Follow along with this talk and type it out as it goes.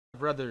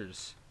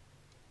brothers?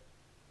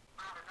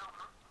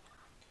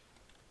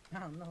 I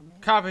don't know,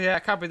 man.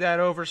 Copy that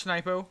over,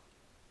 Snipo.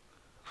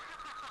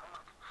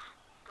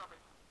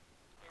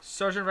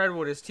 Sergeant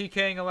Redwood is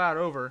TKing allowed,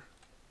 over.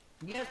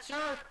 Yes,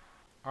 sir.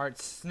 Alright,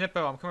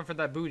 Snippo, I'm coming for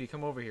that booty.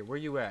 Come over here. Where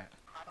you at?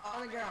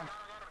 On the ground.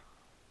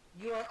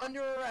 You are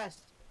under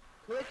arrest.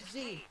 Click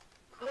Z.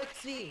 Click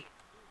Z.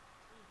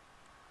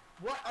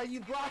 What? Are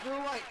you black or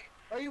white?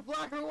 Are you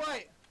black or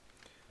white?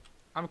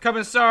 I'm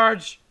coming,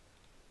 Sarge.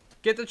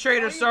 Get the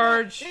traitor,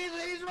 Sarge.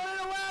 He's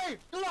running away.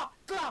 Go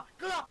on.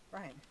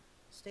 Bryan,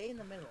 stay in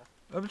the middle.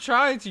 I'm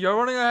trying to. You're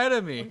running ahead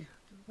of me.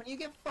 When you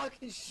get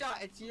fucking shot,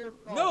 it's your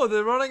fault. No,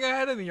 they're running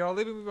ahead of me. Y'all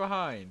leaving me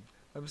behind.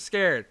 I'm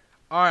scared.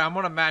 Alright, I'm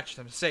gonna match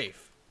them.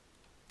 Safe.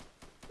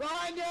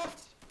 Behind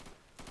us!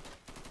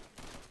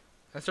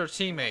 That's our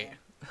teammate.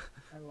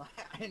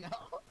 I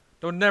know.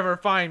 They'll never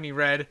find me,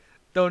 Red.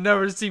 They'll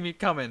never see me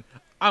coming.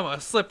 I'm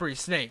a slippery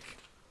snake.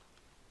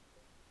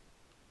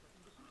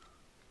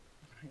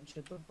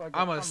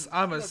 I'm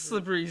a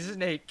slippery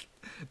snake.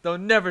 They'll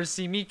never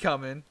see me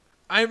coming.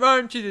 I'm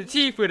armed to the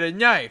teeth with a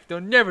knife. They'll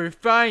never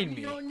find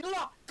me.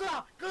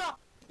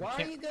 Why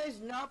are you guys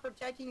not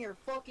protecting your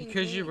fucking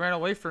Because you queen? ran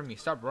away from me.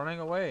 Stop running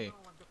away.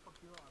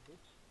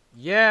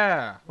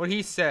 Yeah, what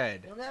he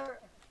said.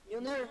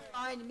 You'll never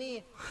find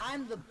me.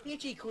 I'm the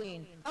bitchy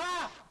queen.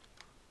 Ah!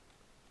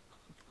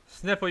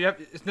 Snipple,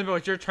 Snipple,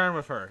 it's your turn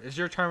with her. It's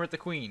your turn with the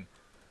queen.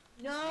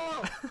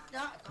 No!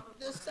 Not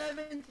the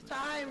 7th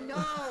time, no!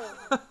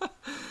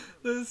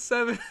 The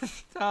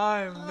 7th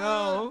time,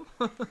 no.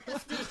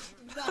 This is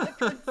not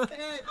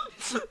consent!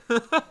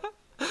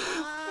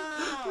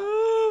 Ah!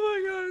 Oh my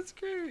god, it's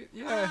great.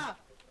 Yeah. Ah!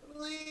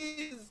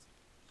 Please!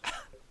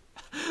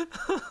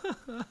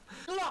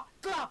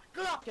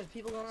 Because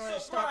people don't know how to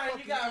stop Bryan,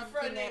 you got a fucking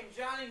friend eating named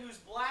Johnny who's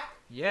black?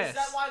 Yes. Is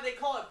that why they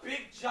call it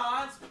Big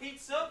John's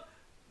Pizza?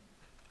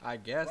 I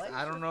guess. What?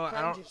 I don't know.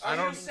 Are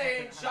you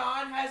saying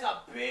John has a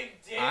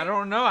big dick? I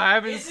don't know. I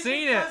haven't Is it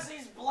seen it. because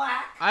he's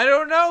black? I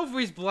don't know if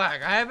he's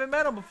black. I haven't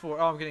met him before.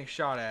 Oh, I'm getting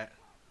shot at.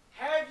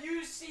 Have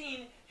you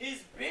seen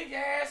his big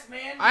ass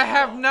man? I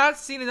have not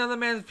seen another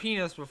man's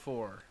penis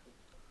before.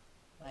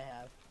 I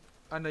have.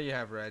 I know you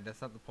have, Red.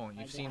 That's not the point.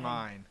 You've seen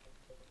mine.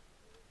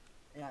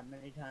 Yeah,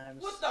 many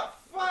times. What the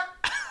fuck?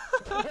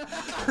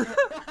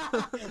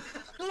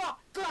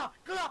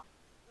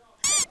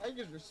 I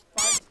just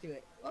respond to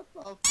it. What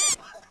the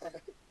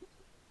fuck?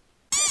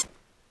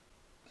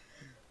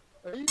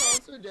 Are you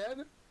also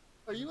dead?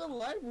 Are you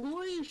alive? Who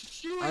are you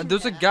shooting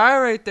There's a guy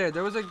right there.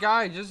 There was a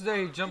guy just there.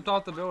 He jumped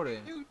off the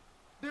building. Dude,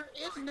 there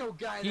is no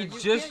guy He there.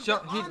 just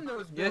jumped.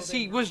 Yes,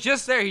 he was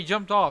just there. He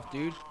jumped off,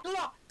 dude.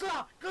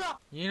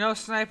 You know,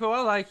 Snipo,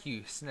 I like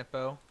you,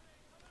 Snippo.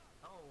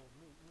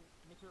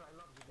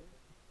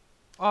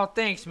 Oh,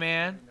 thanks,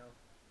 man.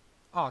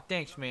 Oh,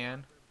 thanks,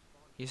 man.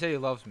 He said he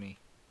loves me.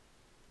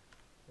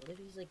 What if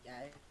he's like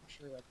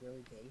actually like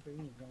really gay for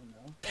you? You don't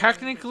know.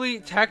 Technically,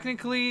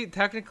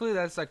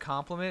 that's a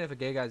compliment if a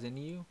gay guy's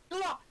into you.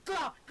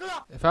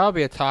 If I would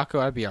be a taco,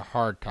 I'd be a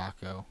hard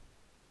taco.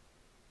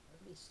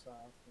 I'd be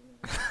soft. You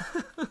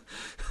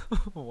know?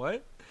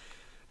 What?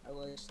 I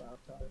like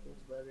soft tacos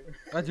better.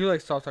 I do like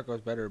soft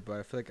tacos better,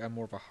 but I feel like I'm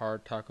more of a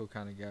hard taco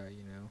kind of guy,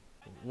 you know.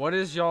 What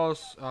is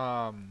y'all's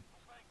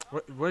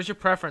what is your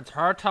preference,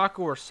 hard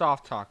taco or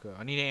soft taco?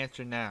 I need an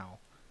answer now.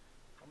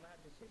 I'm not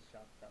just say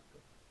soft taco.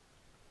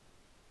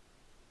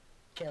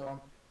 Kill him.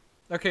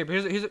 Okay, but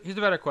here's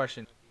a better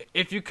question.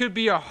 If you could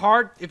be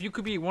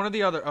one or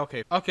the other.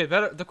 Okay,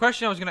 better. The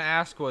question I was gonna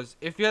ask was,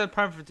 if you had a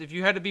preference, if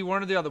you had to be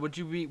one or the other, would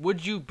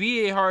you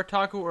be a hard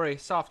taco or a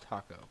soft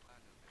taco?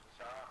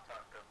 Soft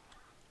taco.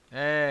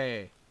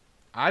 Hey,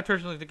 I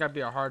personally think I'd be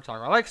a hard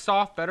taco. I like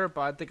soft better,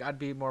 but I think I'd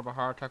be more of a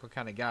hard taco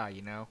kind of guy,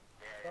 you know.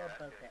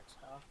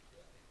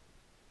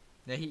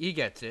 Yeah, he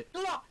gets it.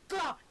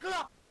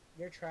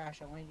 You're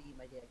trash. I want you to eat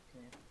my dick.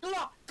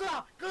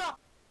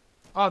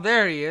 Oh,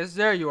 there he is.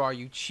 There you are,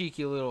 you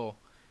cheeky little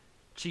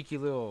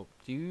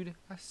dude.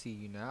 I see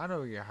you now. I know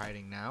where you're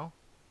hiding now.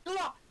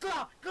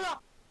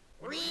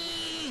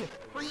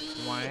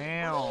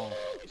 Wow.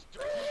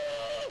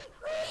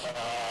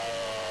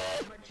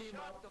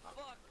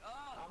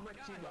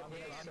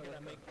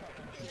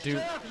 Dude.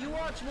 Shut up, you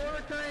watch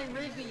Mordecai and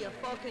Rigby, you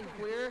fucking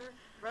queer.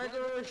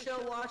 Regular show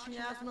watching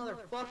ass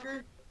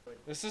motherfucker.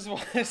 This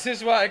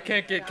is why I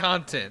can't get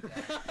content.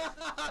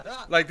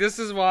 Like, this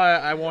is why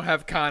I won't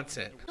have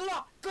content.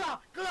 Why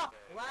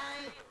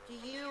do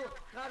you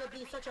gotta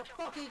be such a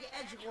fucking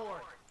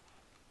edgelord?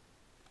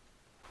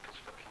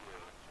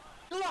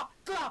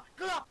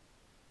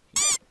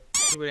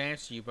 He would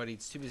answer you, but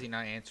he's too busy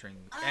not answering.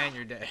 And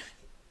you're dead.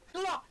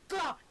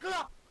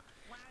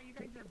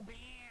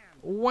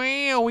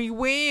 Wow, we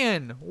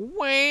win!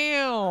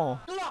 Wow!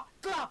 It's like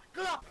a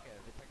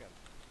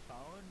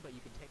phone, but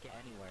you can take it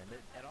anywhere. And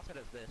it also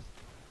does this.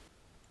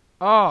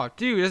 Oh,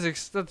 dude,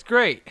 that's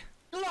great.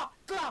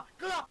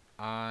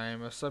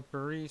 I'm a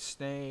slippery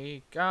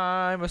snake.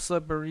 I'm a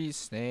slippery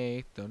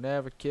snake. They'll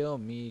never kill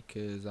me,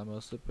 cause I'm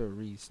a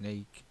slippery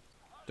snake.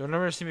 They'll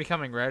never see me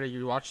coming, Red. Are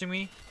you watching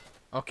me?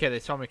 Okay, they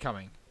saw me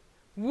coming.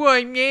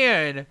 one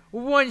man,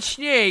 one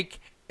snake,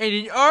 and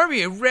an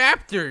army of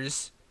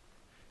raptors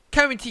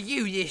coming to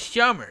you this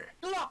summer.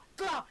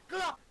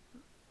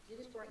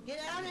 Get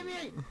out of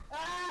me!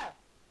 Ah!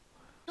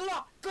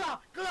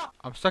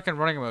 I'm stuck in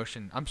running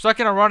motion. I'm stuck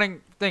in a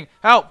running thing.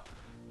 Help!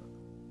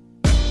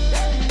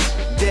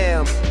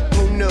 Damn,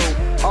 who knew?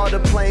 All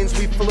the planes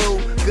we flew,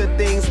 good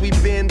things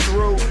we've been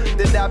through.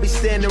 That I'll be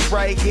standing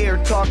right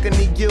here talking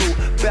to you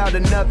about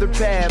another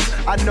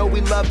path. I know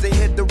we love to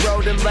hit the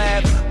road and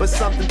laugh, but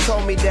something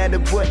told me that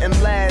it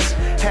wouldn't last.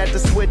 Had to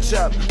switch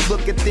up,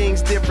 look at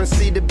things different,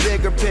 see the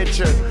bigger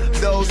picture.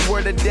 Those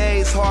were the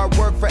days, hard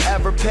work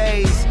forever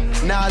pays.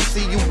 Now I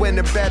see you in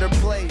a better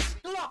place.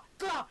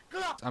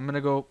 I'm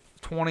gonna go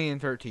 20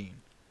 and 13.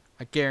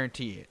 I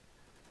guarantee it.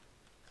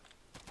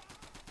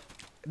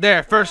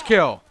 There, first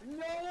kill. No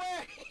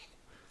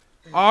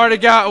way! Already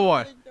got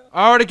one.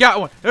 Already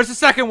got one. There's the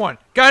second one.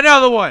 Got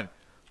another one.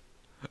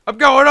 I'm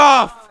going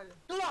off.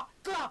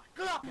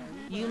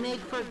 You make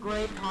for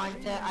great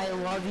content. I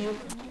love you.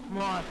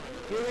 More.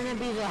 You're gonna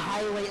be the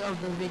highlight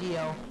of the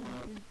video.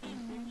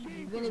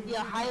 You're gonna be a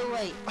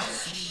highlight.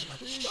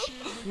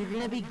 You're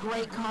gonna be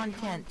great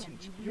content.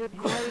 You're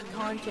great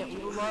content.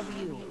 We love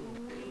you.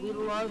 We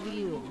love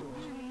you.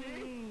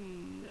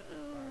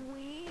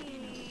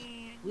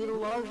 We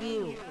love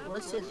you.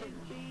 Listen.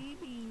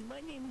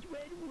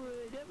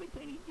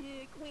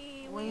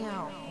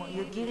 Wow,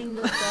 you're getting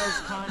the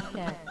best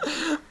content.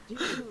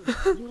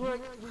 Dude, you are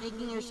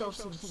making yourself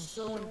seem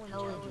so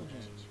intelligent.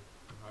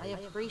 I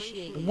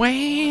appreciate it.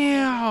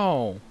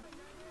 Wow.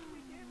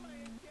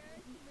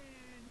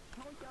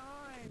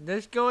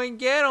 Let's go and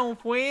get him,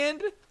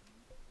 friend.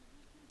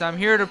 I'm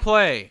here to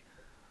play.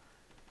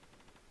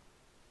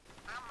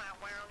 I'm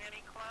not wearing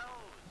any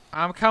clothes.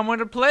 I'm coming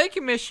to play,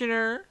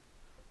 Commissioner.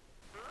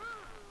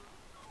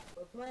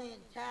 We're playing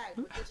tag,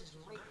 but this is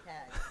rape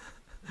tag.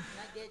 When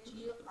I get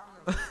you, I'm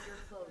gonna rip your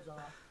clothes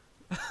off.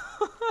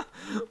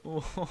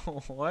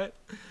 What?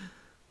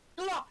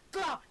 Go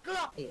up!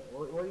 Hey,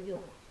 what are you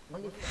doing? What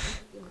are you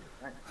doing?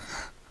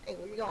 Hey,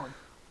 where are you going?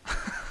 Oh,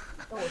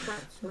 we're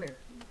friends. Come here.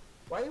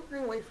 Why are you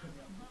running away from me?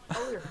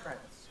 Oh, we're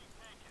friends.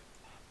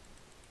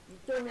 You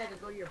told me I had to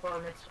go to your bar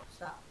mitzvah.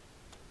 Stop.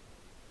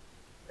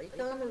 Are you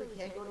telling me we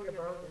can't go to your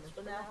bar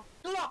mitzvah now?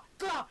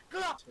 Go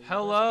up!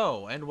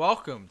 Hello and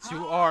welcome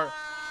to our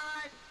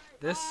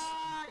this.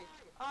 Hi!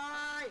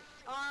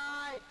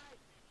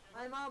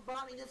 My mom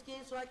bought me this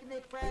game so I can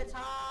make friends.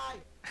 Hi!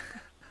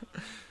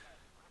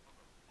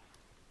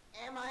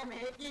 Am I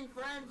making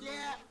friends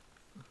yet?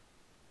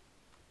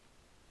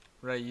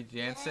 Right, you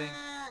dancing?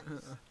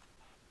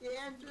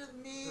 Dance with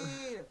me!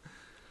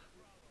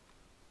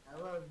 I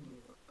love you.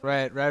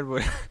 Right,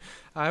 Redwood.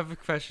 I have a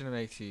confession to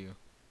make to you.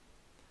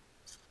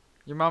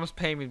 Your mom's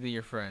paying me to be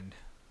your friend.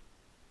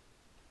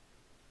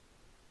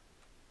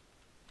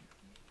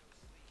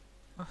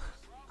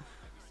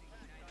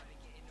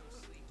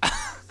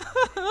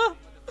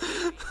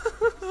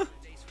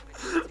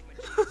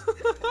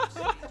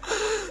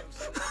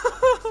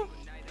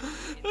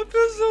 I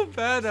feel so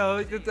bad now.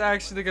 Like it's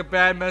actually like a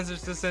bad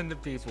message to send to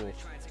people.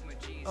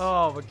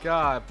 Oh my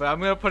god! But I'm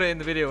gonna put it in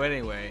the video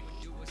anyway.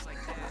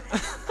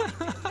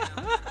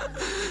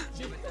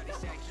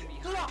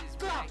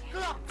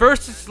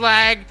 First it's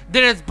slag,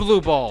 then it's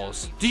blue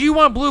balls. Do you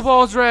want blue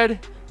balls, Red?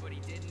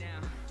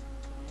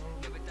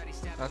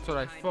 That's what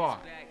I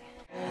thought.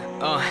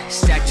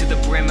 Stacked to the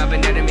brim, I've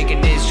been at it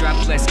making this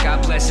drop less,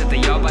 God bless it,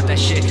 they all about that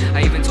shit.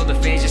 I even told the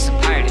fans just to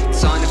pirate it.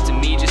 It's all enough to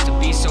me just to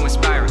be so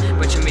inspiring.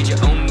 But you made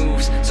your own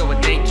moves, so I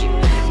thank you.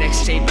 Next